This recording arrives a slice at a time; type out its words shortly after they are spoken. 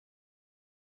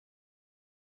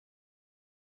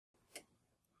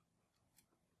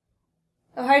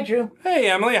Oh, hi, Drew. Hey,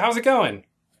 Emily, how's it going?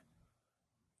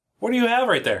 What do you have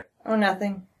right there? Oh,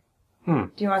 nothing.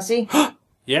 Do you want to see?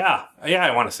 Yeah,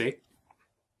 I want to see.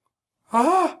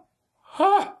 Ah,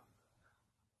 ah.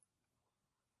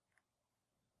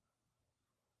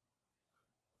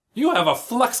 You have a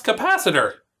flux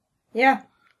capacitor. Yeah,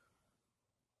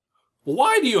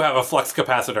 Why do you have a flux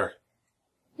capacitor?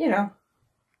 you know.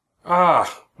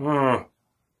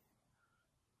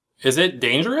 Is it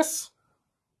dangerous?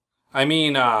 I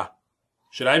mean,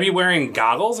 should I be wearing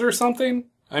goggles or something?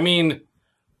 I mean,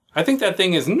 I think that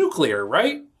thing is nuclear,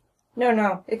 right?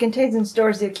 No. It contains and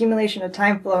stores the accumulation of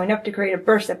time flow enough to create a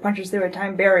burst that punches through a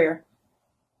time barrier.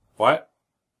 What?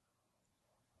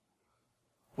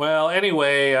 Well,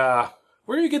 anyway,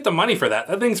 where do you get the money for that?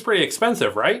 That thing's pretty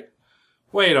expensive, right?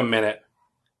 Wait a minute.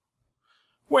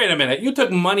 You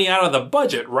took money out of the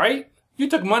budget, right? You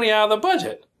took money out of the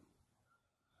budget.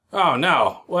 Oh,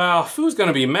 no. Well, Foo's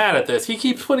gonna be mad at this. He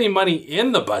keeps putting money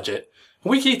in the budget,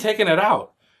 and we keep taking it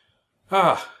out.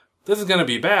 This is gonna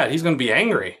be bad. He's gonna be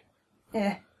angry.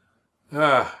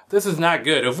 This is not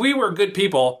good. If we were good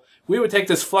people, we would take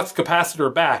this flux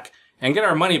capacitor back and get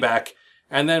our money back,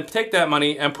 and then take that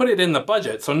money and put it in the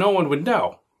budget so no one would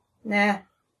know. Nah.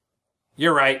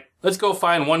 You're right. Let's go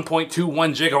find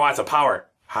 1.21 gigawatts of power.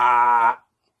 Ha!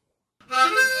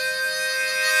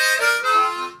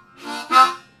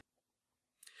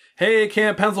 Hey,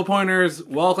 Camp Pencil Pointers.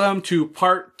 Welcome to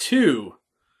part 2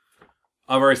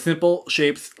 of our Simple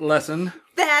Shapes lesson.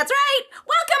 That's right!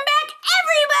 Welcome back,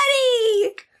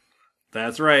 everybody!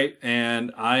 That's right,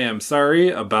 and I am sorry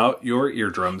about your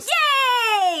eardrums.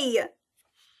 Yay!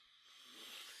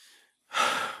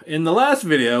 In the last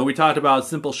video, we talked about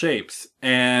simple shapes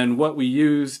and what we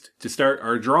used to start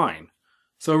our drawing.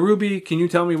 So, Ruby, can you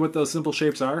tell me what those simple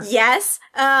shapes are? Yes,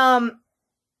 a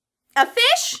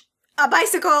fish, a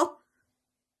bicycle,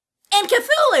 and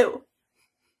Cthulhu!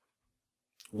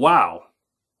 Wow.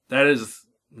 That is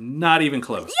not even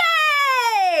close.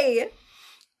 Yay!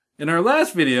 In our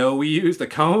last video, we used a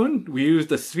cone, we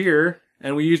used a sphere,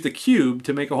 and we used a cube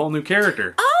to make a whole new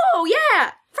character. Oh,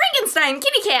 yeah! Frankenstein,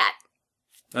 kitty cat!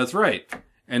 That's right.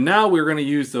 And now we're going to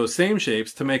use those same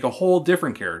shapes to make a whole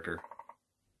different character.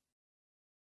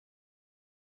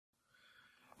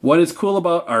 What is cool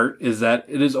about art is that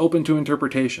it is open to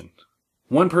interpretation.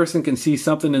 One person can see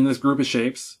something in this group of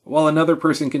shapes, while another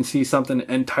person can see something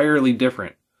entirely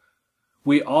different.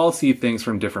 We all see things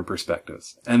from different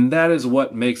perspectives, and that is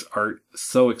what makes art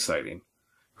so exciting.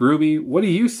 Ruby, what do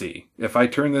you see if I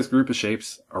turn this group of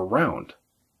shapes around?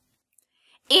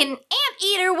 An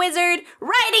anteater wizard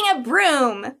riding a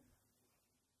broom!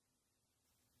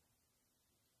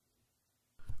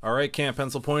 All right, Camp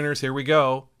Pencil Pointers, here we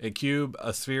go. A cube,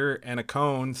 a sphere, and a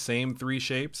cone, same 3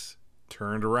 shapes,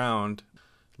 turned around.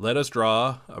 Let us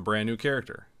draw a brand new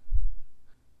character.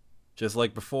 Just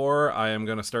like before, I am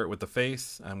going to start with the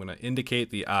face. I'm going to indicate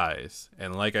the eyes.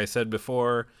 And like I said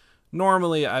before,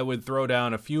 normally I would throw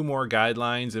down a few more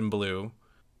guidelines in blue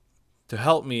to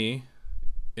help me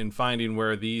in finding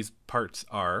where these parts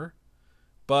are.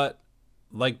 But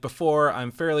like before,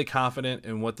 I'm fairly confident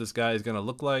in what this guy is going to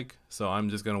look like, so I'm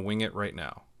just going to wing it right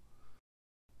now.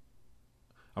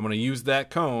 I'm going to use that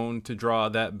cone to draw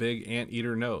that big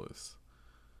anteater nose.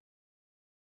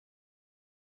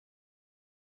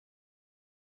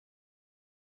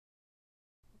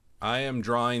 I am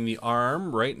drawing the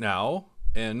arm right now,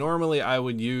 and normally I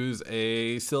would use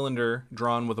a cylinder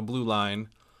drawn with a blue line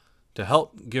to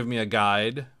help give me a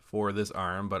guide for this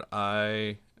arm, but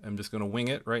I am just going to wing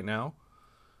it right now.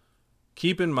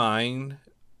 Keep in mind,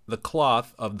 the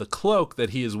cloth of the cloak that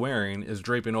he is wearing is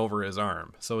draping over his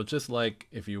arm. So it's just like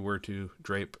if you were to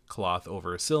drape cloth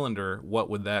over a cylinder, what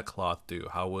would that cloth do?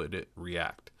 How would it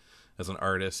react? As an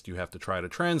artist, you have to try to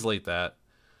translate that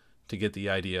to get the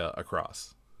idea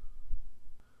across.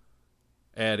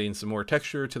 Adding some more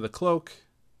texture to the cloak,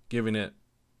 giving it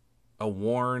a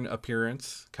worn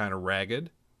appearance, kind of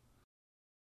ragged.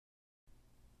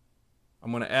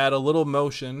 I'm going to add a little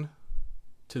motion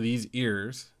to these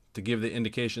ears to give the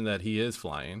indication that he is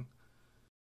flying.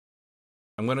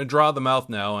 I'm going to draw the mouth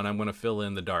now, and I'm going to fill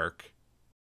in the dark.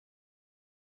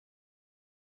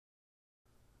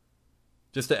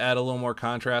 Just to add a little more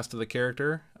contrast to the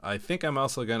character, I think I'm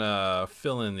also going to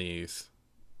fill in these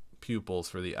pupils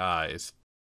for the eyes.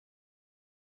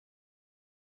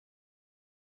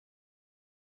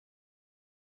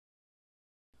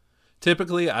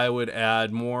 Typically, I would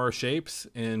add more shapes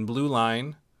in blue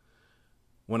line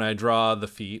when I draw the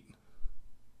feet.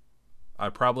 I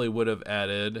probably would have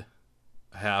added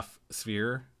a half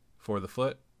sphere for the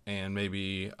foot and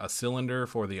maybe a cylinder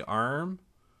for the arm.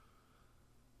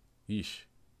 Yeesh.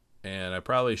 And I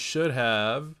probably should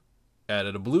have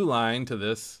added a blue line to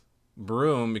this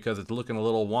broom because it's looking a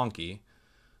little wonky.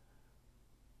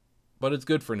 But it's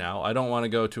good for now. I don't want to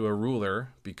go to a ruler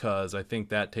because I think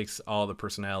that takes all the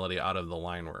personality out of the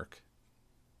line work.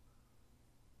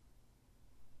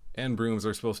 And brooms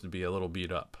are supposed to be a little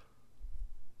beat up.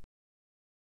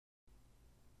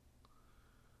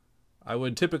 I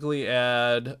would typically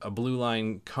add a blue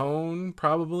line cone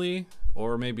probably,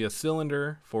 or maybe a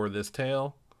cylinder for this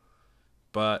tail,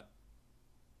 but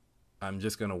I'm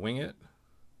just going to wing it.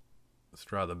 Let's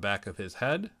draw the back of his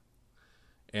head,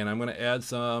 and I'm going to add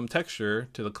some texture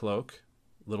to the cloak,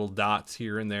 little dots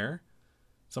here and there,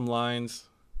 some lines,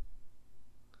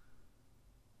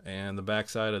 and the back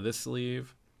side of this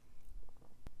sleeve,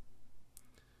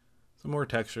 some more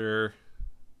texture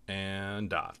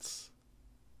and dots.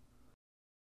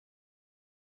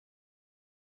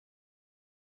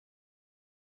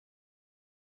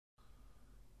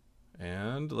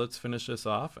 And let's finish this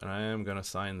off, and I am going to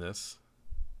sign this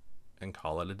and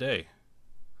call it a day.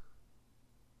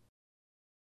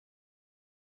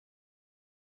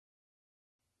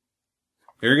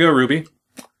 Here you go, Ruby.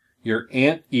 Your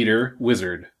anteater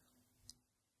wizard.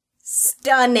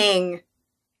 Stunning.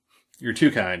 You're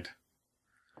too kind.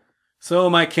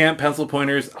 So, my camp pencil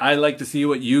pointers, I'd like to see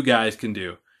what you guys can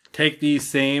do. Take these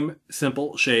same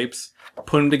simple shapes,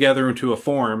 put them together into a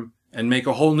form, and make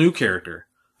a whole new character.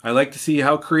 I like to see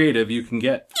how creative you can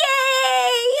get.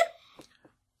 Yay!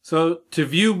 So to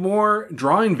view more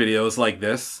drawing videos like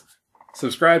this,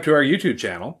 subscribe to our YouTube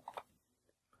channel.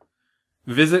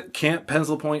 Visit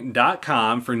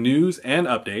camppencilpoint.com for news and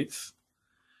updates.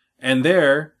 And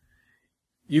there,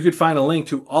 you could find a link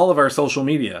to all of our social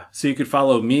media. So you could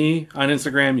follow me on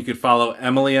Instagram, you could follow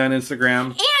Emily on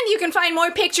Instagram. And you can find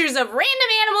more pictures of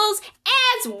random animals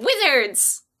as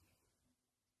wizards.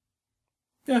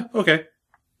 Yeah, okay.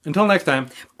 Until next time.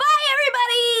 Bye,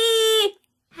 everybody!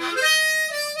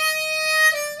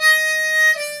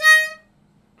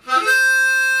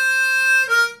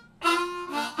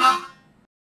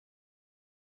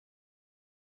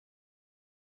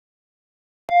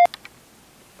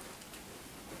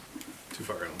 Too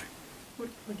far,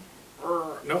 Emily.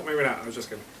 No, maybe not. I was just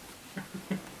kidding.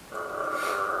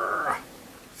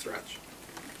 Stretch.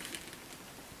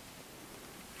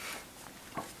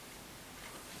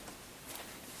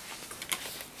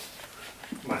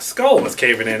 My skull was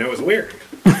caving in. It was weird.